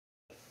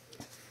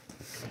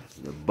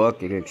The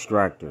bucket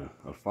extractor,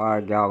 a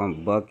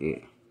 5-gallon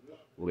bucket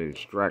with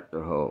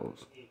extractor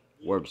hose.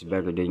 Works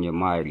better than your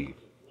Mighty.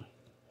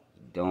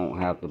 Don't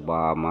have to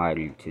buy a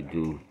Mighty to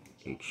do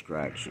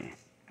extraction.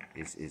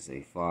 This is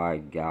a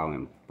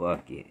 5-gallon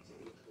bucket.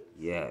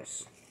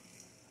 Yes.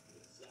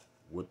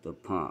 With the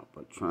pump,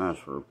 a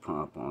transfer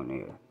pump on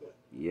there.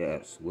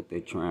 Yes, with the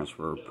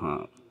transfer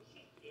pump.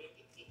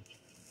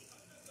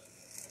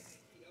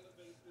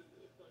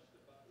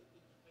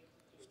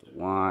 It's the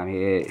wine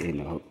head in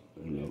the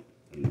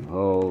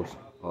hose.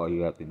 All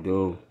you have to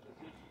do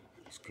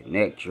is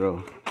connect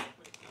your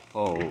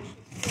hose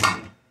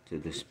to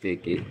the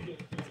spigot,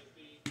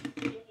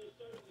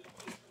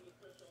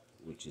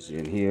 which is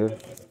in here,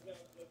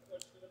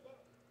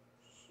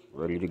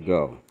 ready to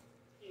go.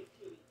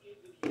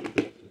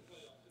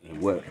 And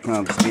what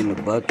comes in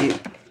the bucket,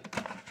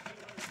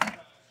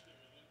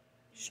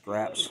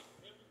 straps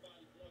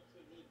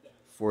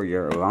for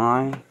your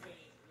line.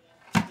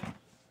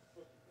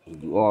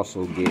 And you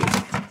also get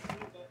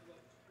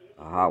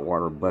a hot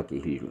water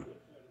bucket heater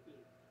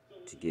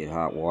to get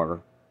hot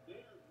water,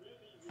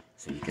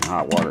 so you can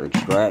hot water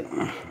extract.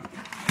 And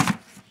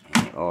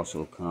it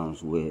also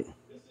comes with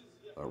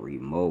a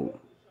remote,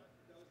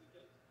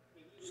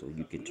 so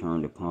you can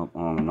turn the pump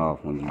on and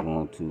off when you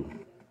want to.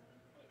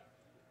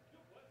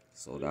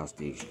 So that's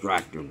the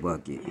extractor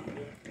bucket.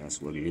 That's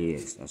what it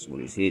is. That's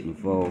what it's hitting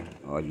for.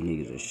 All you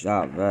need is a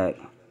shop vac,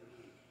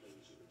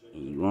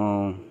 and you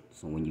on.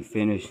 So when you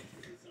finish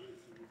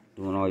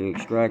doing all your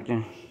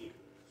extracting,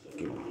 you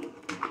can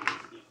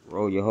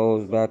roll your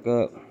hose back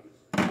up,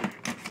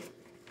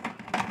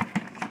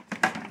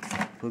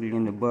 put it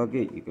in the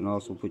bucket. You can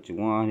also put your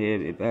wand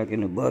head back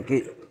in the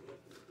bucket.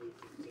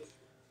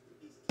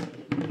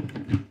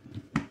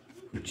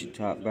 Put your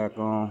top back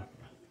on.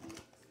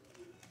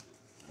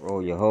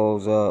 Roll your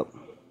hose up.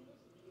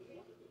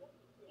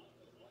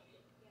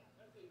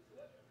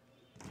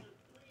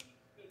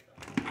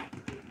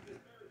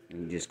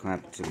 And you just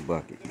clamp it to the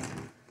bucket.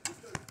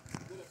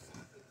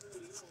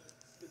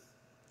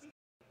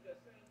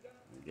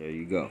 There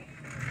you go.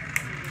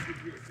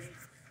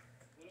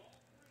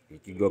 You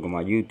can go to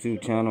my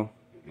YouTube channel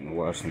and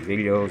watch some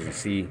videos and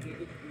see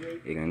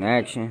it in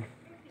action.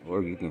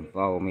 Or you can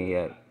follow me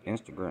at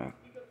Instagram,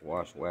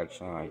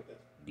 Wash.Wax.Shine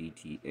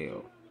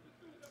DTL.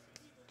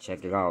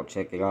 Check it out,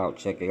 check it out,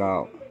 check it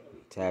out.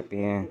 Tap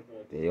in.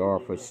 They are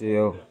for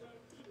sale.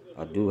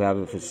 I do have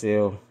it for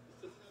sale.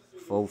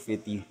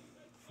 $450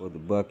 for the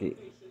bucket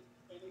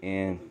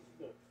and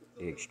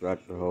the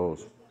extractor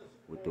hose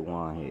with the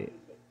wand head.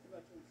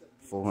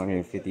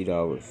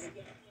 $450.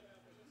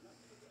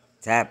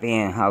 Tap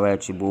in, holla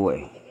at your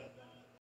boy.